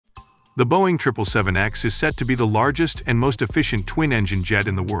The Boeing 777X is set to be the largest and most efficient twin-engine jet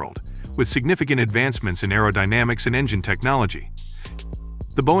in the world, with significant advancements in aerodynamics and engine technology.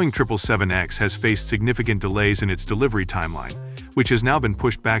 The Boeing 777X has faced significant delays in its delivery timeline, which has now been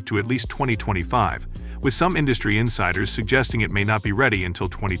pushed back to at least 2025, with some industry insiders suggesting it may not be ready until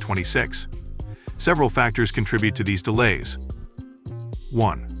 2026. Several factors contribute to these delays.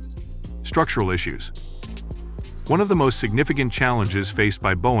 1. Structural issues. One of the most significant challenges faced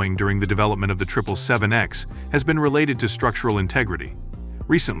by Boeing during the development of the 777X has been related to structural integrity.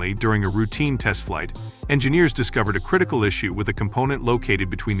 Recently, during a routine test flight, engineers discovered a critical issue with a component located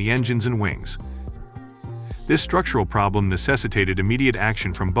between the engines and wings. This structural problem necessitated immediate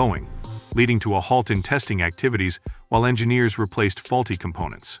action from Boeing, leading to a halt in testing activities while engineers replaced faulty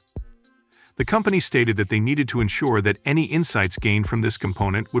components. The company stated that they needed to ensure that any insights gained from this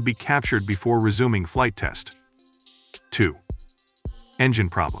component would be captured before resuming flight test. 2. Engine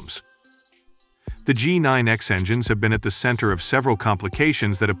problems. The G9X engines have been at the center of several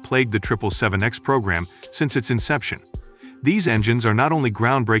complications that have plagued the 777X program since its inception. These engines are not only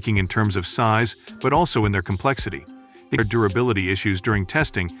groundbreaking in terms of size, but also in their complexity. Their durability issues during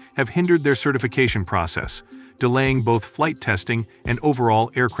testing have hindered their certification process, delaying both flight testing and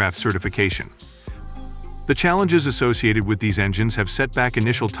overall aircraft certification. The challenges associated with these engines have set back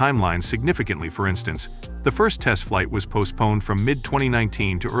initial timelines significantly. For instance, the first test flight was postponed from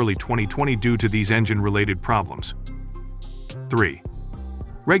mid-2019 to early 2020 due to these engine-related problems. 3.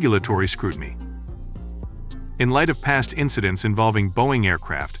 Regulatory scrutiny. In light of past incidents involving Boeing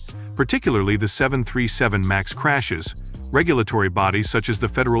aircraft, particularly the 737 MAX crashes, regulatory bodies such as the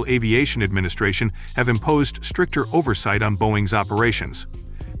Federal Aviation Administration have imposed stricter oversight on Boeing's operations.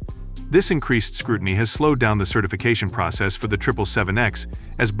 This increased scrutiny has slowed down the certification process for the 777X,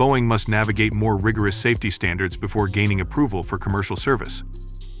 as Boeing must navigate more rigorous safety standards before gaining approval for commercial service.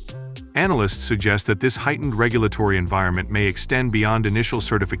 Analysts suggest that this heightened regulatory environment may extend beyond initial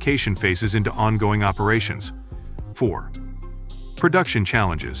certification phases into ongoing operations. 4. Production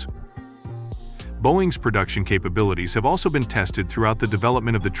challenges. Boeing's production capabilities have also been tested throughout the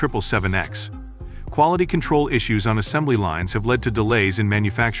development of the 777X. Quality control issues on assembly lines have led to delays in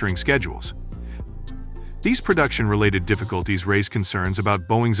manufacturing schedules. These production-related difficulties raise concerns about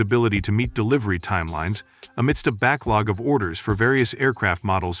Boeing's ability to meet delivery timelines amidst a backlog of orders for various aircraft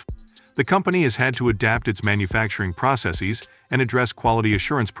models. The company has had to adapt its manufacturing processes and address quality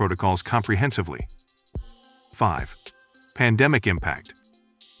assurance protocols comprehensively. 5. Pandemic impact.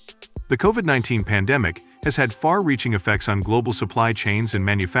 The COVID-19 pandemic has had far-reaching effects on global supply chains and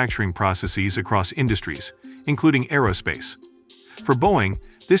manufacturing processes across industries, including aerospace. For Boeing,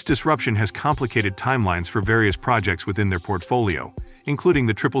 this disruption has complicated timelines for various projects within their portfolio, including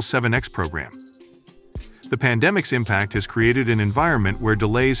the 777X program. The pandemic's impact has created an environment where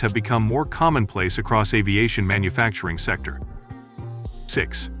delays have become more commonplace across aviation manufacturing sector.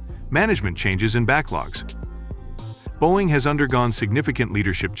 6. Management changes and backlogs. Boeing has undergone significant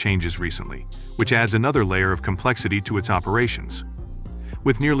leadership changes recently, which adds another layer of complexity to its operations.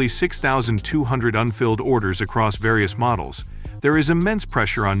 With nearly 6,200 unfilled orders across various models, there is immense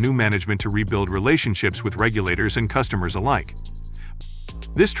pressure on new management to rebuild relationships with regulators and customers alike.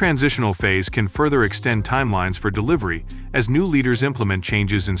 This transitional phase can further extend timelines for delivery as new leaders implement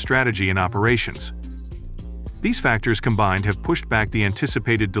changes in strategy and operations. These factors combined have pushed back the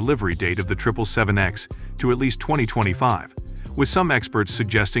anticipated delivery date of the 777X to at least 2025, with some experts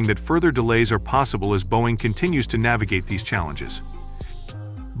suggesting that further delays are possible as Boeing continues to navigate these challenges.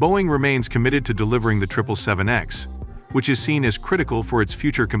 Boeing remains committed to delivering the 777X, which is seen as critical for its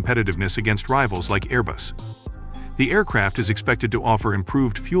future competitiveness against rivals like Airbus. The aircraft is expected to offer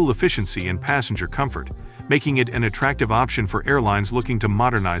improved fuel efficiency and passenger comfort, making it an attractive option for airlines looking to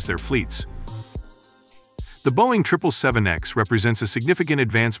modernize their fleets. The Boeing 777X represents a significant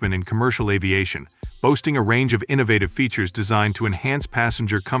advancement in commercial aviation, boasting a range of innovative features designed to enhance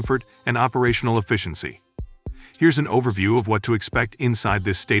passenger comfort and operational efficiency. Here's an overview of what to expect inside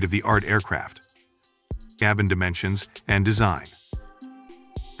this state-of-the-art aircraft. Cabin dimensions and design.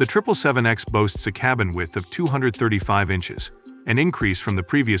 The 777X boasts a cabin width of 235 inches, an increase from the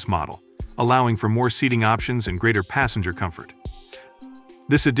previous model, allowing for more seating options and greater passenger comfort.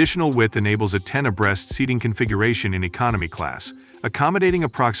 This additional width enables a 10-abreast seating configuration in economy class, accommodating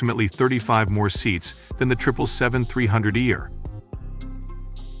approximately 35 more seats than the 777-300ER.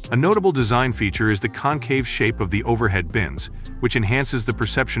 A notable design feature is the concave shape of the overhead bins, which enhances the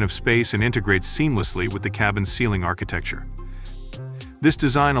perception of space and integrates seamlessly with the cabin's ceiling architecture. This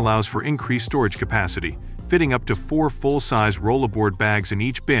design allows for increased storage capacity, fitting up to 4 full-size rollaboard bags in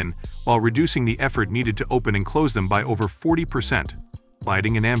each bin, while reducing the effort needed to open and close them by over 40%.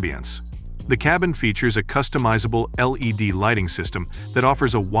 lighting and ambience. The cabin features a customizable LED lighting system that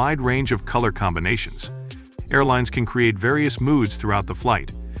offers a wide range of color combinations. Airlines can create various moods throughout the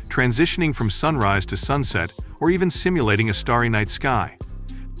flight, transitioning from sunrise to sunset or even simulating a starry night sky.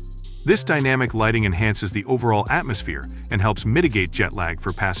 This dynamic lighting enhances the overall atmosphere and helps mitigate jet lag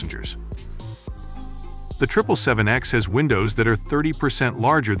for passengers. The 777X has windows that are 30%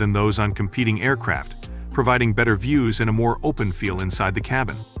 larger than those on competing aircraft, providing better views and a more open feel inside the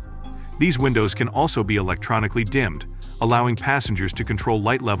cabin. These windows can also be electronically dimmed, allowing passengers to control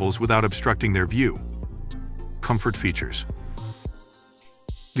light levels without obstructing their view. Comfort features.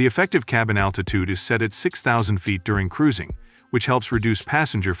 The effective cabin altitude is set at 6,000 feet during cruising, which helps reduce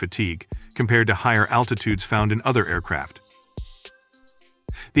passenger fatigue compared to higher altitudes found in other aircraft.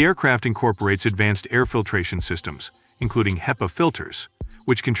 The aircraft incorporates advanced air filtration systems, including HEPA filters,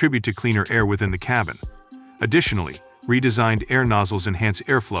 which contribute to cleaner air within the cabin. Additionally, redesigned air nozzles enhance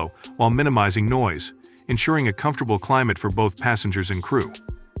airflow while minimizing noise, ensuring a comfortable climate for both passengers and crew.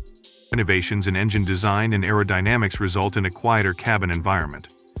 Innovations in engine design and aerodynamics result in a quieter cabin environment.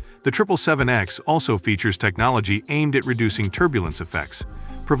 The 777X also features technology aimed at reducing turbulence effects,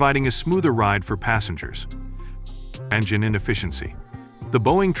 providing a smoother ride for passengers. Engine and efficiency. The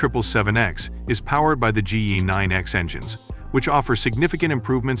Boeing 777X is powered by the GE9X engines, which offer significant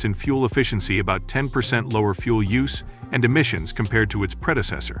improvements in fuel efficiency, about 10% lower fuel use and emissions compared to its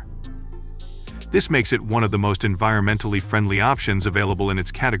predecessor. This makes it one of the most environmentally friendly options available in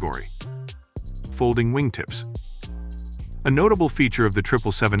its category. Folding wingtips. A notable feature of the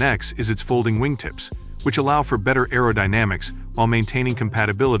 777X is its folding wingtips, which allow for better aerodynamics while maintaining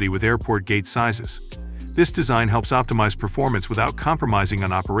compatibility with airport gate sizes. This design helps optimize performance without compromising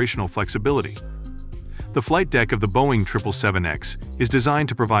on operational flexibility. The flight deck of the Boeing 777X is designed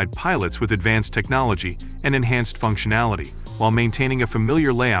to provide pilots with advanced technology and enhanced functionality, while maintaining a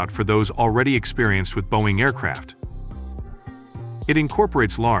familiar layout for those already experienced with Boeing aircraft. It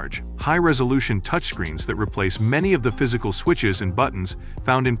incorporates large, high-resolution touchscreens that replace many of the physical switches and buttons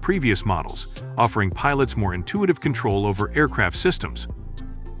found in previous models, offering pilots more intuitive control over aircraft systems.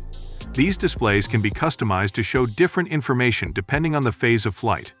 These displays can be customized to show different information depending on the phase of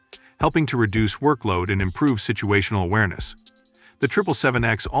flight, helping to reduce workload and improve situational awareness. The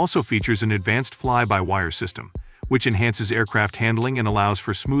 777X also features an advanced fly-by-wire system, which enhances aircraft handling and allows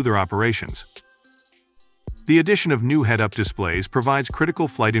for smoother operations. The addition of new head-up displays provides critical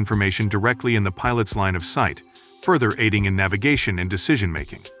flight information directly in the pilot's line of sight, further aiding in navigation and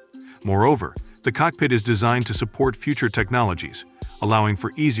decision-making. Moreover, the cockpit is designed to support future technologies, allowing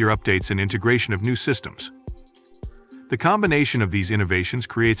for easier updates and integration of new systems. The combination of these innovations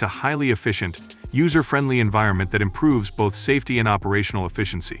creates a highly efficient, user-friendly environment that improves both safety and operational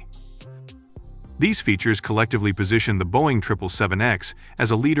efficiency. These features collectively position the Boeing 777X as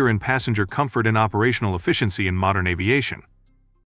a leader in passenger comfort and operational efficiency in modern aviation.